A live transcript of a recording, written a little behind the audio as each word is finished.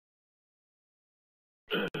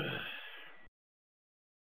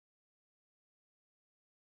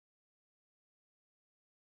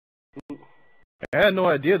I had no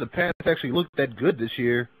idea the pants actually looked that good this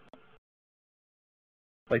year.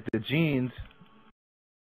 Like the jeans.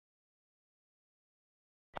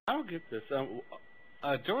 I don't get this.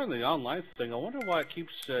 During the online thing, I wonder why it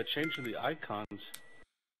keeps changing the icons.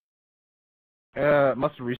 It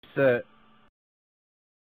must have reset.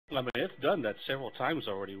 I mean, it's done that several times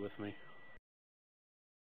already with me.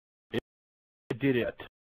 It did it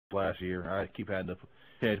last year. I keep having to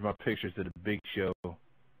change my pictures to the big show.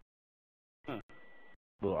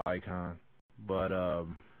 Little icon. But, I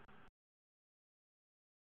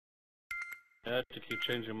had to keep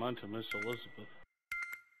changing mine to Miss Elizabeth.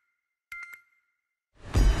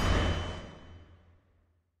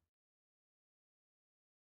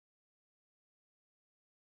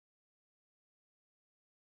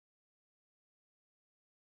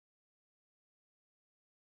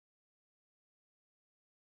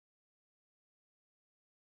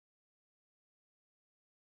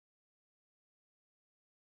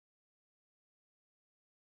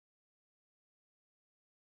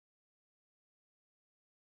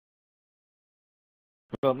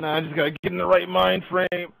 well, now I just gotta get in the right mind frame.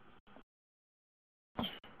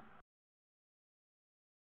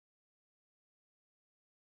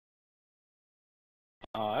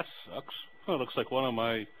 Oh, that sucks. Oh, it looks like one of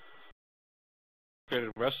my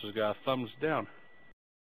favorite wrestlers got a thumbs down.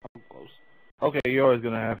 I'm close. Okay, you're always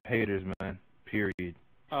gonna have haters, man. Period.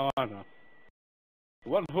 Oh, I know. It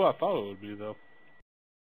wasn't who I thought it would be, though.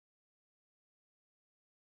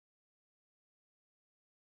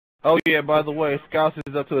 Oh yeah, by the way, Scouser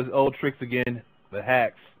is up to his old tricks again. The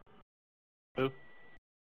hacks. Who?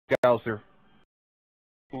 Scouser.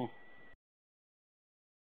 Well,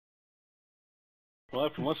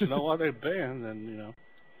 if he wants to know why they banned, then, you know.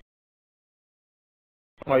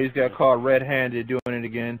 Oh, he's got caught red-handed doing it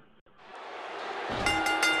again.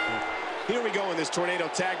 Here we go in this tornado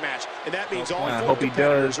tag match, and that means all I four hope he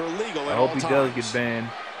competitors does. are legal I at hope all he times. does get banned,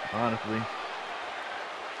 honestly.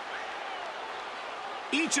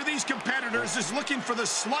 Each of these competitors is looking for the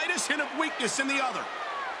slightest hint of weakness in the other.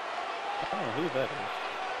 I don't know who that is.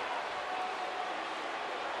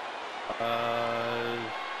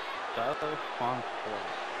 Tyler Fonfort.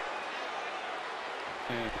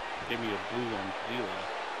 Give me a blue on zero.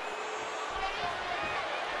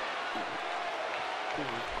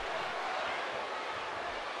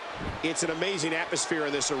 It's an amazing atmosphere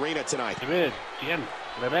in this arena tonight. Ven.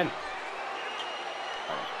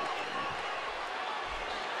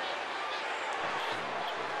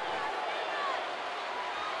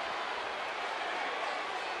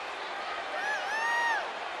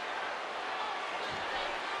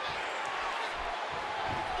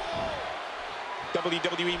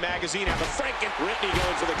 WWE Magazine have the Frank and Brittany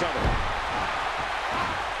going for the cover.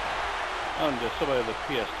 And somebody on the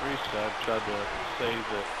PS3 side tried to say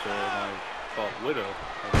that I thought Widow.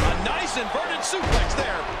 A nice inverted suplex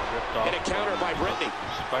there. And a counter by Brittany.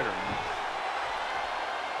 Spider-Man.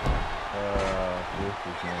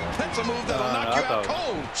 That's a move that'll knock you out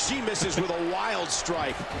cold. She misses with a wild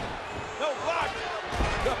strike. No block.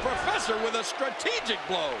 The Professor with a strategic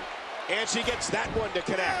blow. And she gets that one to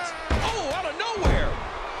connect. Oh, out of nowhere.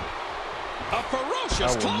 A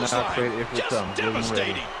ferocious clothesline. Just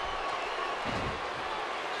devastating.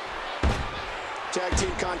 Tag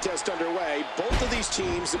team contest underway. Both of these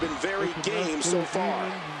teams have been very game so far.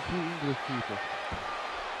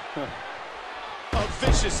 A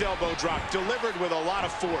vicious elbow drop delivered with a lot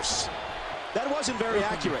of force. That wasn't very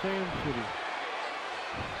accurate.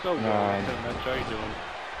 So good. How you doing?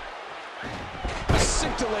 A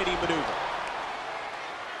scintillating maneuver.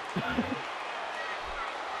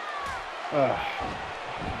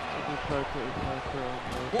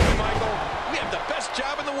 Boy, Michael, we have the best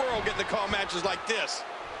job in the world getting to call matches like this.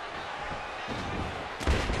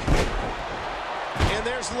 And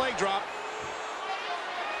there's the leg drop.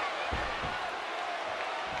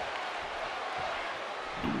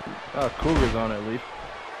 Cougar's on at least.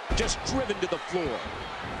 Just driven to the floor.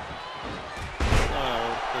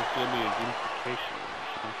 There's going to be a unification.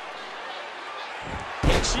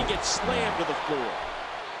 And she gets slammed to the floor.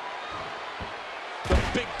 The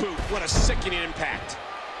big boot, what a sickening impact.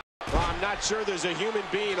 Well, I'm not sure there's a human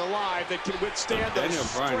being alive that can withstand those Daniel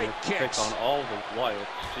Bryan straight has to kicks. take on all the Wyatts.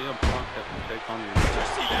 CM Punk has to take on the You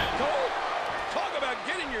see that, Cole? Talk about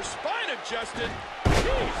getting your spine adjusted.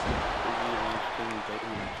 Jeez.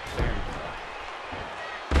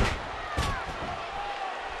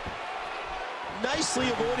 Nicely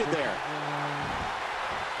avoided there.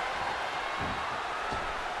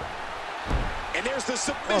 And there's the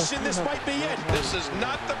submission. This might be it. This is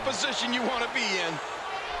not the position you want to be in.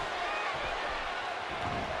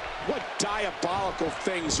 What diabolical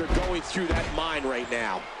things are going through that mind right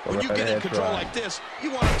now? When you get in control like this,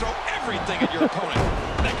 you want to throw everything at your opponent.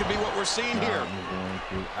 That could be what we're seeing here.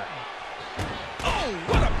 Oh,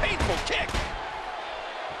 what a painful kick.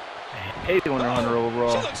 I hate when they're on the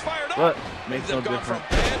overall. She looks fired up. But makes no Gone difference.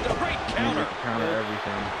 from bad to great counter. Counter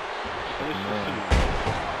everything.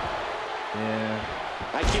 Yeah.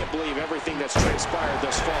 I can't believe everything that's transpired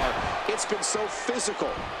thus far. It's been so physical.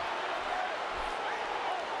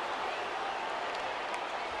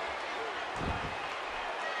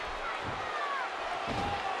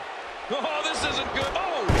 Oh, this isn't good.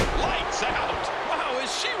 Oh, lights out. Wow,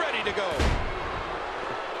 is she ready to go?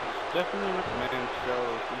 Definitely recommend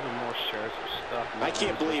shows even more shares of stuff. I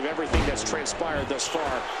can't believe everything that's transpired thus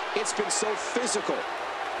far. It's been so physical.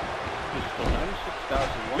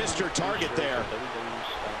 Mr. Target there.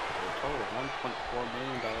 Total of $1.4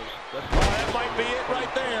 million. That might be it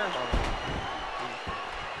right there.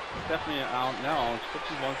 Definitely now owns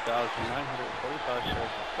 51,945 shares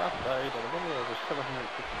of stock valued at a little over $750.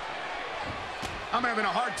 I'm having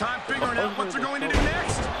a hard time figuring out what they're going to do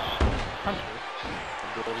next.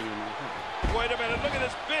 Wait a minute, look at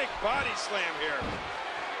this big body slam here.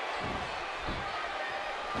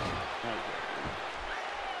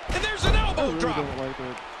 And there's an elbow drop. I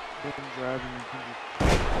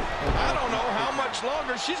don't know how much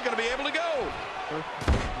longer she's going to be able to go.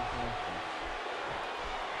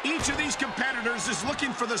 Each of these competitors is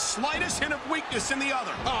looking for the slightest hint of weakness in the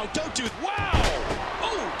other. Oh, don't do... Wow!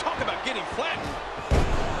 Oh, talk about getting flattened.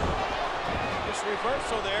 This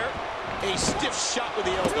reversal there. A stiff shot with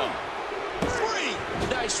the elbow. 3.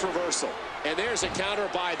 Nice reversal. And there's a counter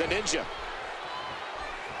by the Ninja.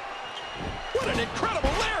 What an incredible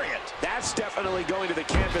lariat! That's definitely going to the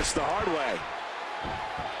canvas the hard way.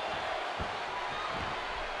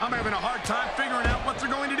 I'm having a hard time figuring out what they're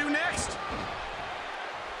going to do next.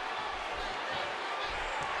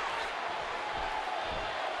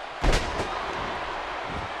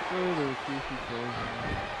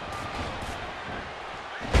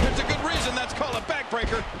 There's a good reason that's called a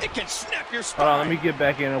backbreaker. It can snap your spine. Hold on, let me get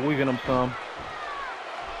back in and wiggle them some.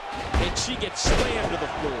 And she gets slammed to the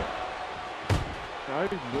floor.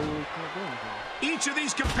 Each of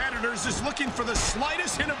these competitors is looking for the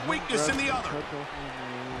slightest hint of weakness in the other.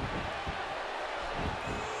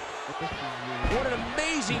 What an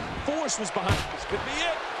amazing force was behind. This could be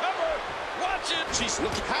it. Cover. Watch it. Jeez,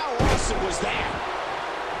 look, how awesome was that?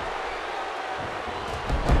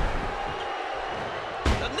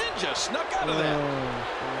 The Ninja snuck out of that.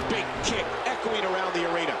 Big kick echoing around the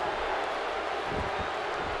arena.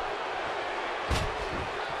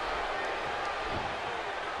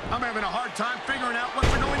 I'm having a hard time figuring out what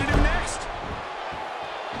they're going to do next.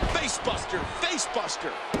 Facebuster,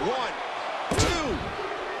 facebuster. 1, 2.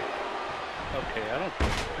 Okay, I don't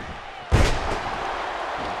think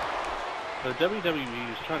the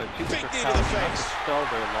WWE is trying to teach Big their knee to the talent not to face. sell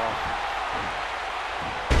their losses.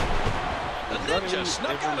 The Ninja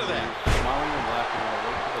snuck out of that. Smiling and laughing all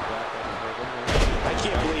the way to the back of her. I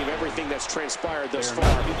can't believe everything that's transpired thus far.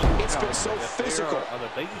 It's been so physical. On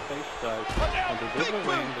the babyface side, out, on the big bigger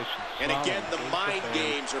boot. ring, they should And smile again, and the face mind fans.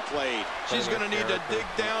 games are played. She's going to need to dig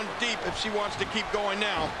down deep if she wants to keep going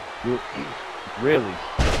now. Really?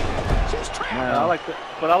 She's trapped. I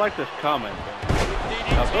like this comment.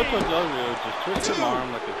 Now, Portia just twisted her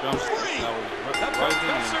arm like a drumstick. I was rising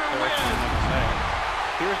and thrashing on the sand.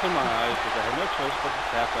 Tears in my eyes as I had no choice but to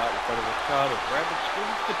tap out in front of a crowd of rabid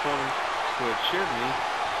screaming supporters who had cheered me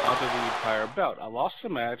onto the entire bout. I lost the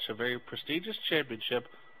match, a very prestigious championship,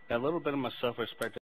 and a little bit of my self-respect